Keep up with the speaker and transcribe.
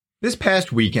This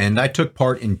past weekend, I took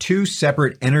part in two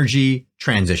separate energy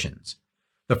transitions.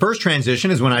 The first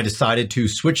transition is when I decided to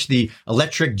switch the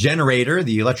electric generator,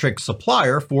 the electric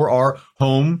supplier for our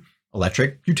home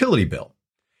electric utility bill.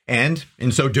 And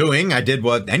in so doing, I did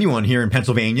what anyone here in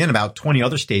Pennsylvania and about 20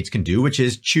 other states can do, which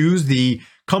is choose the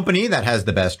company that has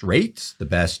the best rates, the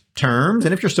best terms,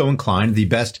 and if you're so inclined, the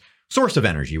best source of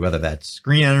energy, whether that's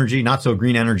green energy, not so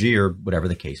green energy, or whatever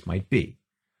the case might be.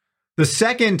 The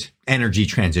second energy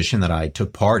transition that I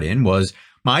took part in was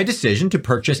my decision to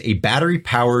purchase a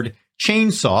battery-powered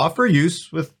chainsaw for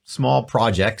use with small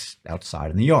projects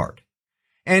outside in the yard.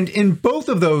 And in both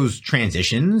of those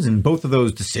transitions and both of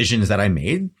those decisions that I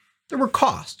made, there were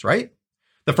costs, right?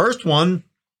 The first one,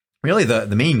 really the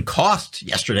main cost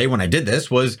yesterday when I did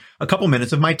this was a couple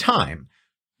minutes of my time,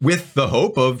 with the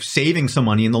hope of saving some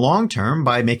money in the long term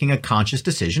by making a conscious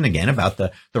decision, again, about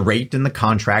the rate and the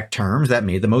contract terms that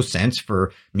made the most sense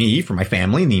for me, for my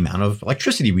family, and the amount of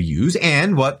electricity we use,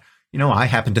 and what, I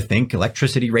happen to think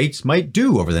electricity rates might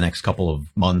do over the next couple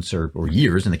of months or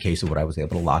years in the case of what I was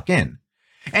able to lock in.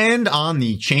 And on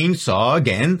the chainsaw,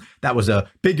 again, that was a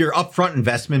bigger upfront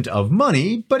investment of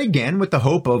money, but again, with the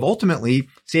hope of ultimately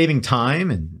saving time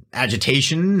and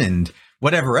agitation and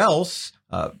whatever else,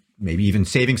 maybe even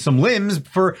saving some limbs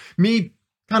for me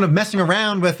kind of messing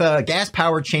around with a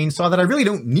gas-powered chainsaw that I really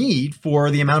don't need for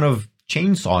the amount of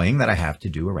chainsawing that I have to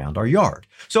do around our yard.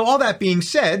 So all that being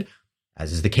said,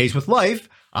 as is the case with life,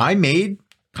 I made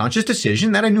conscious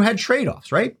decision that I knew had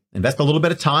trade-offs, right? Invest a little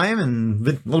bit of time and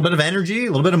a little bit of energy, a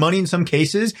little bit of money in some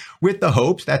cases, with the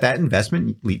hopes that that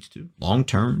investment leads to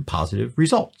long-term positive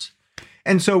results.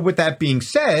 And so with that being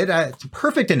said, it's a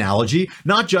perfect analogy,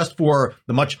 not just for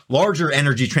the much larger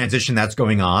energy transition that's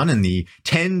going on and the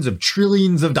tens of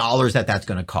trillions of dollars that that's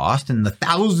going to cost and the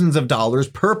thousands of dollars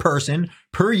per person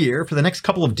per year for the next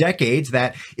couple of decades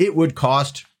that it would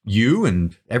cost you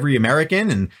and every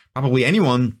American and probably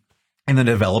anyone in the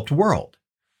developed world.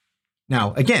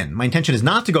 Now, again, my intention is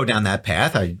not to go down that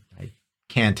path. I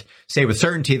can't say with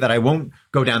certainty that I won't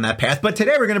go down that path, but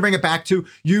today we're going to bring it back to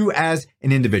you as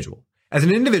an individual. As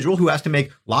an individual who has to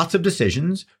make lots of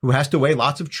decisions, who has to weigh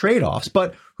lots of trade-offs,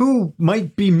 but who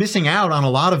might be missing out on a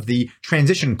lot of the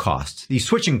transition costs, the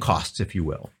switching costs, if you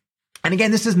will. And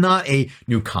again, this is not a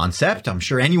new concept. I'm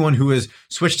sure anyone who has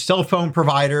switched cell phone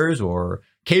providers or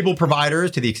cable providers,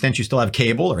 to the extent you still have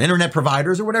cable, or internet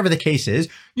providers, or whatever the case is,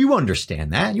 you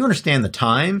understand that. You understand the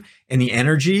time and the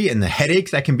energy and the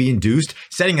headaches that can be induced,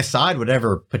 setting aside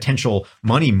whatever potential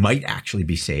money might actually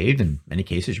be saved. In many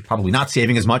cases, you're probably not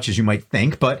saving as much as you might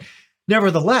think, but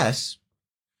nevertheless,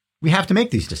 we have to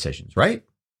make these decisions, right?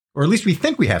 Or at least we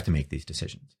think we have to make these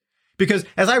decisions. Because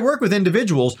as I work with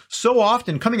individuals, so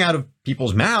often coming out of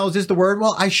people's mouths is the word,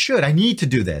 well, I need to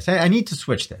do this. I need to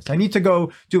switch this. I need to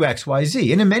go do X, Y,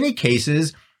 Z. And in many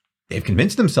cases, they've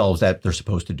convinced themselves that they're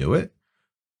supposed to do it.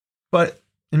 But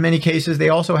in many cases, they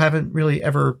also haven't really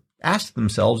ever asked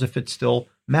themselves if it still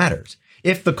matters.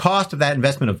 If the cost of that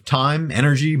investment of time,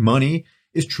 energy, money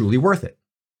is truly worth it.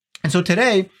 And so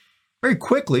today, very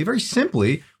quickly, very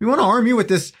simply, we want to arm you with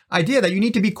this idea that you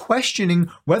need to be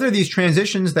questioning whether these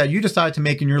transitions that you decide to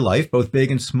make in your life, both big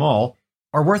and small,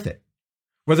 are worth it.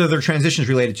 Whether they're transitions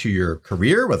related to your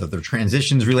career, whether they're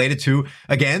transitions related to,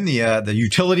 again, the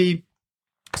utility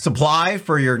supply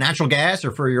for your natural gas or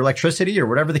for your electricity or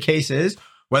whatever the case is,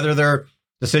 whether they're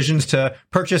decisions to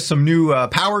purchase some new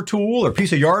power tool or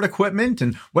piece of yard equipment,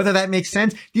 and whether that makes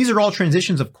sense. These are all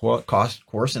transitions of cost, of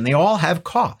course, and they all have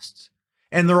costs.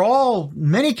 And they're all, in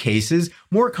many cases,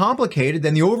 more complicated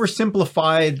than the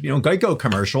oversimplified, Geico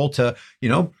commercial to,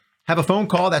 have a phone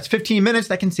call that's 15 minutes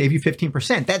that can save you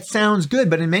 15%. That sounds good,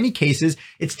 but in many cases,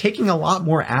 it's taking a lot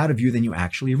more out of you than you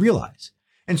actually realize.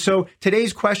 And so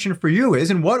today's question for you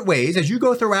is, in what ways, as you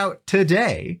go throughout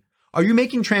today, are you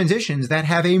making transitions that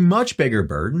have a much bigger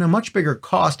burden, a much bigger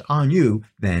cost on you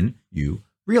than you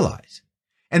realize?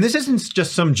 And this isn't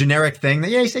just some generic thing that,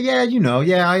 you say,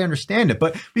 I understand it,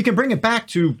 but we can bring it back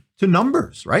to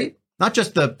numbers, right? Not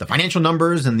just the financial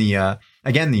numbers and the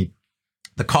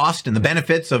cost and the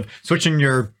benefits of switching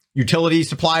your utility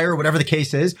supplier, whatever the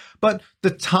case is, but the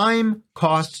time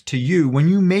cost to you when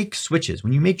you make switches,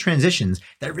 when you make transitions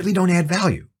that really don't add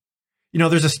value.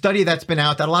 There's a study that's been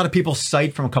out that a lot of people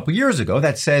cite from a couple years ago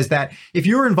that says that if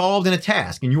you're involved in a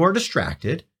task and you are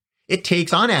distracted, it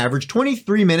takes, on average,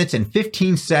 23 minutes and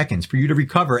 15 seconds for you to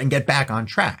recover and get back on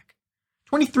track.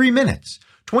 23 minutes.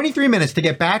 23 minutes to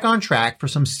get back on track for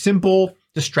some simple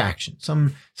distraction,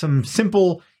 some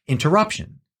simple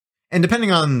interruption. And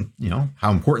depending on,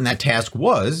 how important that task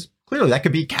was, clearly that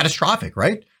could be catastrophic,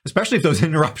 right? especially if those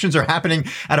interruptions are happening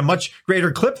at a much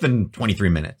greater clip than 23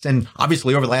 minutes. And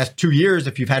obviously over the last 2 years,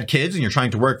 if you've had kids and you're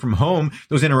trying to work from home,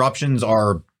 those interruptions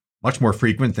are much more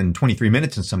frequent than 23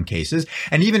 minutes in some cases.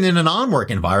 And even in a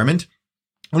non-work environment,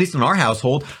 at least in our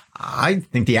household, I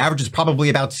think the average is probably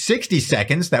about 60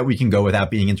 seconds that we can go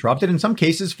without being interrupted. In some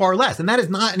cases, far less. And that is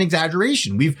not an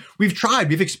exaggeration. We've tried,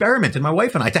 we've experimented, my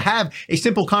wife and I, to have a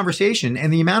simple conversation.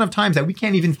 And the amount of times that we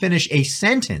can't even finish a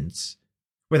sentence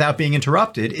without being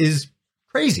interrupted is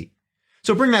crazy.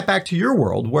 So bring that back to your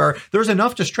world where there's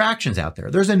enough distractions out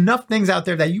there. There's enough things out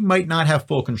there that you might not have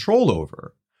full control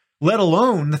over, let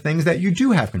alone the things that you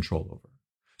do have control over.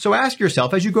 So ask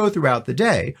yourself as you go throughout the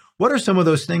day, what are some of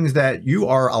those things that you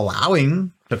are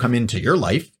allowing to come into your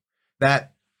life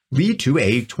that lead to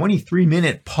a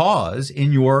 23-minute pause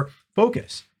in your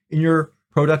focus, in your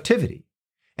productivity?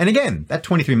 And again, that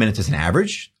 23 minutes is an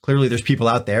average. Clearly, there's people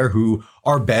out there who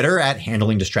are better at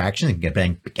handling distractions and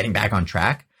getting back on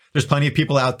track. There's plenty of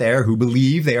people out there who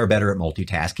believe they are better at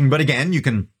multitasking. But again, you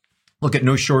can look at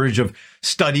no shortage of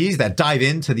studies that dive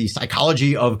into the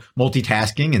psychology of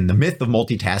multitasking and the myth of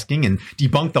multitasking and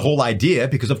debunk the whole idea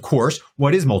because, of course,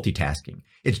 what is multitasking?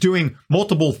 It's doing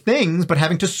multiple things, but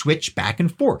having to switch back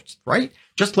and forth, right?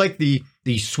 Just like the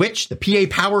switch, the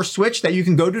PA power switch that you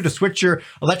can go to switch your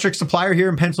electric supplier here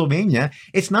in Pennsylvania.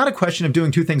 It's not a question of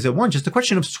doing two things at once. It's a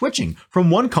question of switching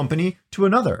from one company to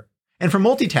another. And for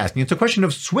multitasking, it's a question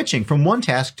of switching from one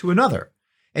task to another.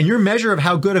 And your measure of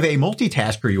how good of a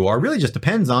multitasker you are really just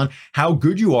depends on how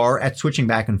good you are at switching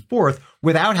back and forth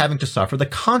without having to suffer the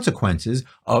consequences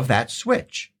of that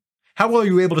switch. How well are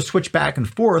you able to switch back and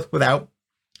forth without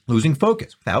losing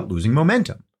focus, without losing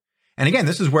momentum? And again,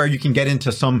 this is where you can get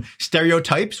into some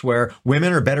stereotypes where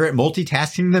women are better at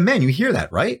multitasking than men. You hear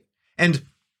that, right? And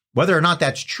whether or not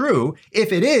that's true,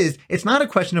 if it is, it's not a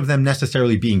question of them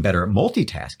necessarily being better at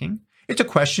multitasking. It's a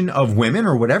question of women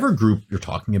or whatever group you're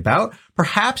talking about,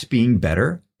 perhaps being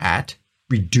better at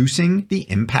reducing the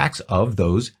impacts of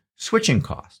those switching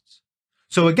costs.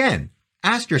 So again,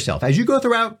 ask yourself as you go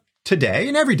throughout today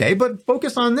and every day, but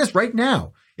focus on this right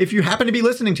now. If you happen to be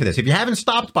listening to this, if you haven't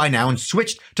stopped by now and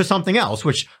switched to something else,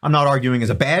 which I'm not arguing is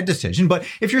a bad decision, but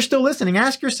if you're still listening,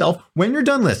 ask yourself when you're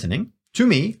done listening to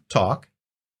me talk,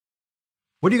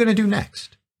 what are you going to do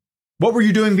next? What were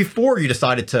you doing before you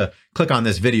decided to click on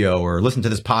this video or listen to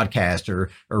this podcast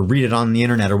or read it on the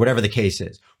internet or whatever the case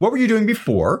is? What were you doing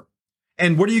before?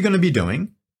 And what are you going to be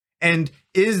doing? And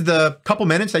is the couple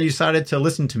minutes that you decided to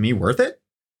listen to me worth it?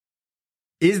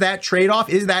 Is that trade-off?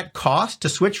 Is that cost to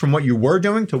switch from what you were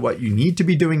doing to what you need to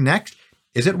be doing next?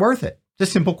 Is it worth it?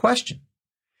 It's a simple question.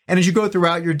 And as you go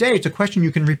throughout your day, it's a question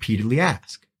you can repeatedly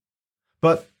ask.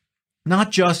 But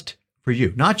not just for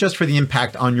you, not just for the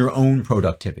impact on your own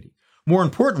productivity. More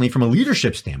importantly, from a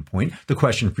leadership standpoint, the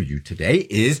question for you today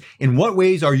is, in what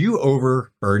ways are you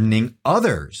overburdening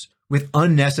others with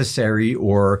unnecessary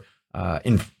or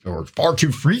far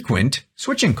too frequent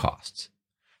switching costs?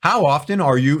 How often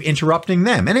are you interrupting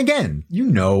them? And again,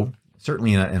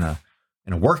 certainly in a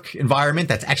work environment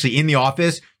that's actually in the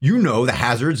office, the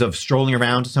hazards of strolling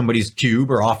around to somebody's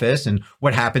cube or office and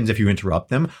what happens if you interrupt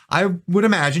them. I would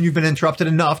imagine you've been interrupted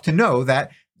enough to know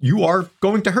that you are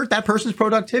going to hurt that person's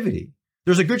productivity.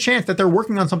 There's a good chance that they're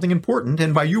working on something important.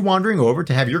 And by you wandering over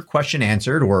to have your question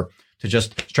answered or to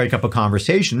just strike up a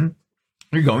conversation,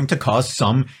 you're going to cause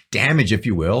some damage, if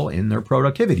you will, in their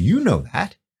productivity. You know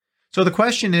that. So the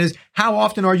question is, how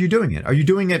often are you doing it? Are you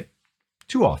doing it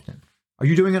too often? Are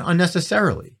you doing it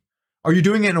unnecessarily? Are you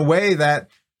doing it in a way that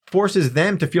forces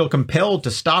them to feel compelled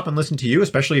to stop and listen to you,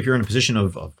 especially if you're in a position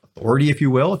of authority, if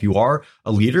you will, if you are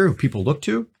a leader who people look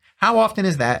to? How often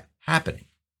is that happening?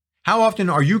 How often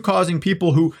are you causing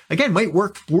people who, again, might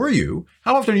work for you,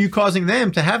 how often are you causing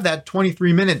them to have that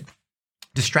 23-minute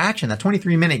distraction, that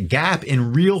 23-minute gap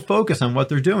in real focus on what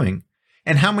they're doing?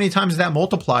 And how many times is that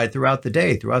multiplied throughout the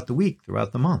day, throughout the week,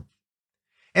 throughout the month?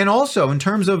 And also in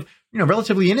terms of,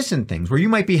 relatively innocent things where you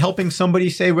might be helping somebody,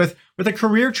 say, with a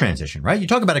career transition, right? You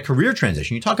talk about a career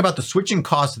transition. You talk about the switching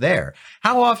costs there.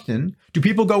 How often do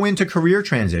people go into career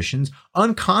transitions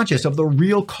unconscious of the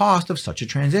real cost of such a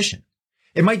transition?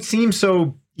 It might seem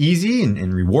so easy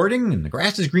and rewarding and the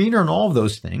grass is greener and all of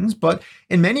those things, but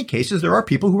in many cases, there are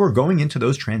people who are going into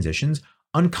those transitions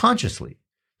unconsciously.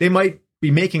 They might be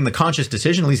making the conscious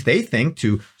decision, at least they think,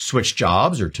 to switch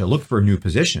jobs or to look for a new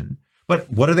position. But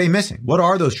what are they missing? What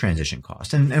are those transition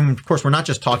costs? And of course, we're not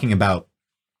just talking about,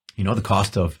 the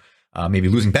cost of maybe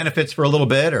losing benefits for a little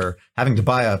bit or having to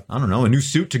buy a new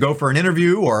suit to go for an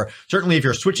interview, or certainly if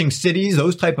you're switching cities,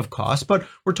 those type of costs. But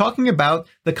we're talking about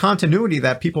the continuity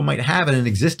that people might have in an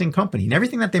existing company and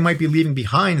everything that they might be leaving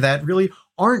behind that really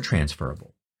aren't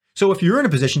transferable. So if you're in a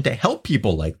position to help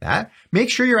people like that, make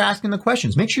sure you're asking the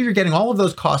questions, make sure you're getting all of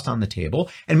those costs on the table,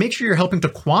 and make sure you're helping to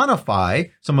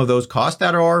quantify some of those costs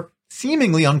that are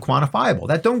seemingly unquantifiable,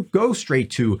 that don't go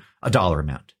straight to a dollar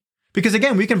amount. Because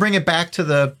again, we can bring it back to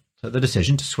the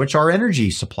decision to switch our energy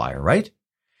supplier, right?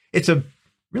 It's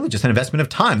really just an investment of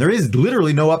time. There is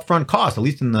literally no upfront cost, at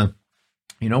least in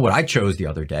what I chose the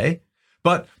other day.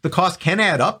 But the cost can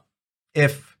add up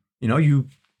if, you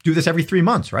do this every 3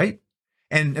 months, right?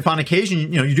 And if on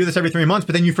occasion, you do this every 3 months,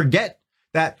 but then you forget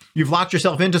that you've locked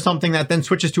yourself into something that then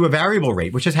switches to a variable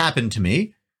rate, which has happened to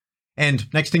me.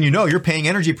 And next thing you know, you're paying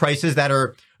energy prices that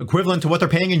are equivalent to what they're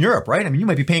paying in Europe, right? I mean, you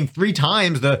might be paying 3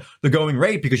 times the going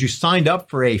rate because you signed up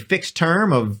for a fixed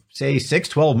term of, say, 6,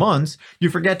 12 months. You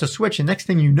forget to switch. And next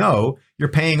thing you know, you're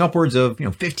paying upwards of,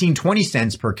 15, 20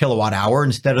 cents per kilowatt hour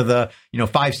instead of the,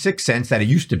 5, 6 cents that it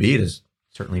used to be. It is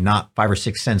certainly not 5 or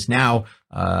 6 cents now,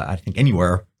 I think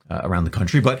anywhere around the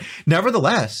country. But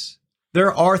nevertheless,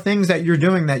 there are things that you're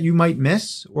doing that you might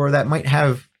miss or that might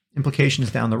have implications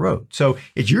down the road. So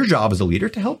it's your job as a leader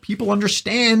to help people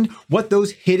understand what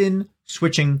those hidden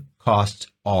switching costs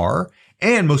are.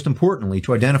 And most importantly,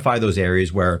 to identify those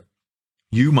areas where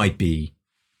you might be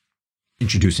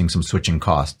introducing some switching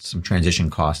costs, some transition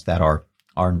costs that are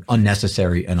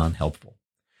unnecessary and unhelpful.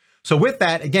 So with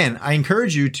that, again, I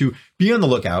encourage you to be on the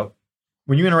lookout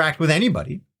when you interact with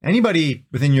anybody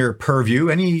within your purview,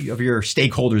 any of your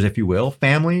stakeholders, if you will,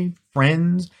 family,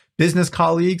 friends, business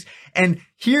colleagues, and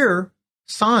hear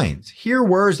signs, hear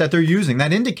words that they're using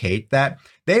that indicate that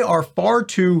they are far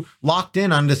too locked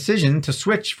in on a decision to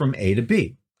switch from A to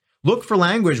B. Look for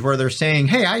language where they're saying,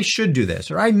 hey, I should do this,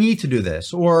 or I need to do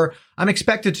this, or I'm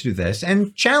expected to do this,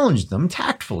 and challenge them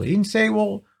tactfully and say,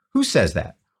 well, who says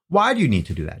that? Why do you need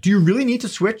to do that? Do you really need to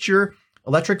switch your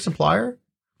electric supplier?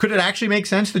 Could it actually make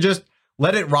sense to just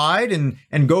let it ride and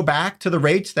go back to the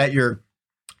rates that your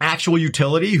actual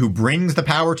utility who brings the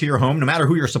power to your home, no matter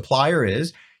who your supplier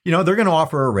is, they're going to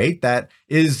offer a rate that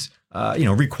is,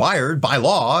 required by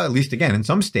law, at least again, in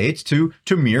some states to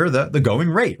mirror the going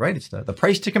rate, right? It's the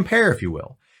price to compare, if you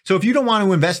will. So if you don't want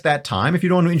to invest that time, if you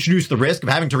don't want to introduce the risk of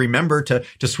having to remember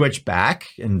to switch back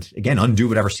and again, undo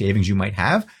whatever savings you might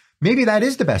have, maybe that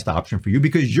is the best option for you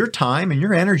because your time and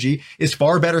your energy is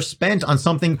far better spent on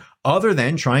something other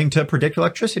than trying to predict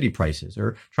electricity prices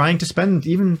or trying to spend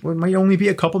even what might only be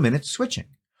a couple minutes switching.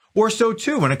 Or so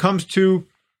too, when it comes to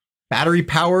battery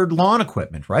powered lawn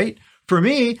equipment, right? For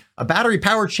me, a battery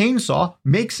powered chainsaw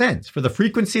makes sense for the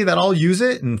frequency that I'll use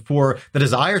it and for the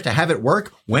desire to have it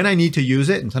work when I need to use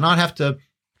it and to not have to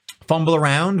fumble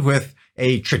around with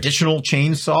a traditional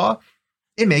chainsaw.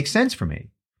 It makes sense for me.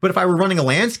 But if I were running a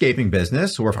landscaping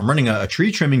business or if I'm running a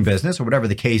tree trimming business or whatever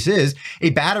the case is,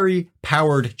 a battery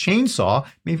powered chainsaw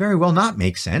may very well not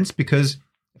make sense because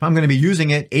if I'm going to be using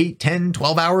it 8, 10,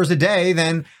 12 hours a day,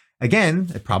 then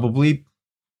again, it probably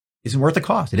isn't worth the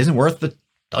cost. It isn't worth the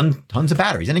tons of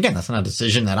batteries. And again, that's not a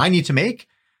decision that I need to make.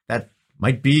 That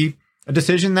might be a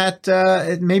decision that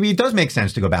maybe it does make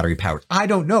sense to go battery powered. I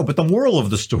don't know. But the moral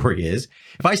of the story is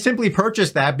if I simply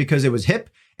purchased that because it was hip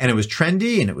and it was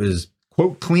trendy and it was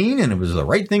quote clean and it was the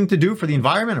right thing to do for the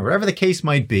environment or whatever the case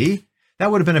might be, that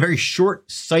would have been a very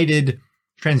short-sighted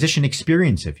transition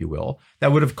experience, if you will,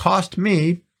 that would have cost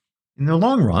me in the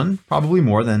long run, probably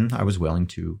more than I was willing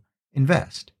to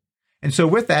invest. And so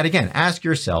with that, again, ask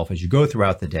yourself as you go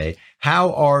throughout the day,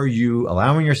 how are you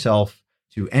allowing yourself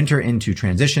to enter into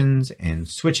transitions and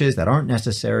switches that aren't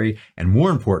necessary? And more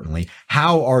importantly,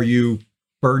 how are you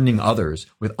burdening others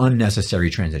with unnecessary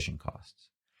transition costs?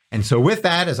 And so with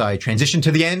that, as I transition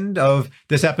to the end of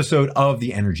this episode of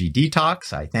the Energy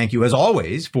Detox, I thank you as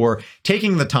always for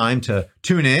taking the time to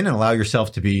tune in and allow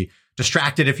yourself to be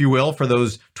distracted, if you will, for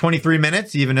those 23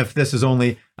 minutes, even if this is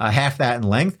only half that in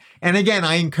length. And again,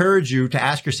 I encourage you to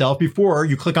ask yourself before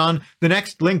you click on the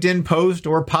next LinkedIn post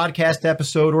or podcast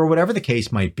episode or whatever the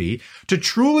case might be, to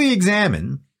truly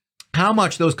examine how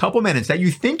much those couple minutes that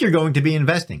you think you're going to be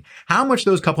investing, how much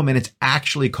those couple minutes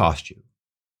actually cost you.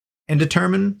 And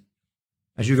determine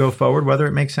as you go forward whether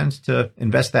it makes sense to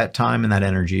invest that time and that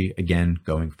energy again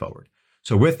going forward.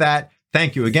 So with that,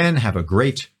 thank you again. Have a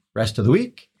great rest of the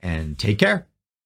week and take care.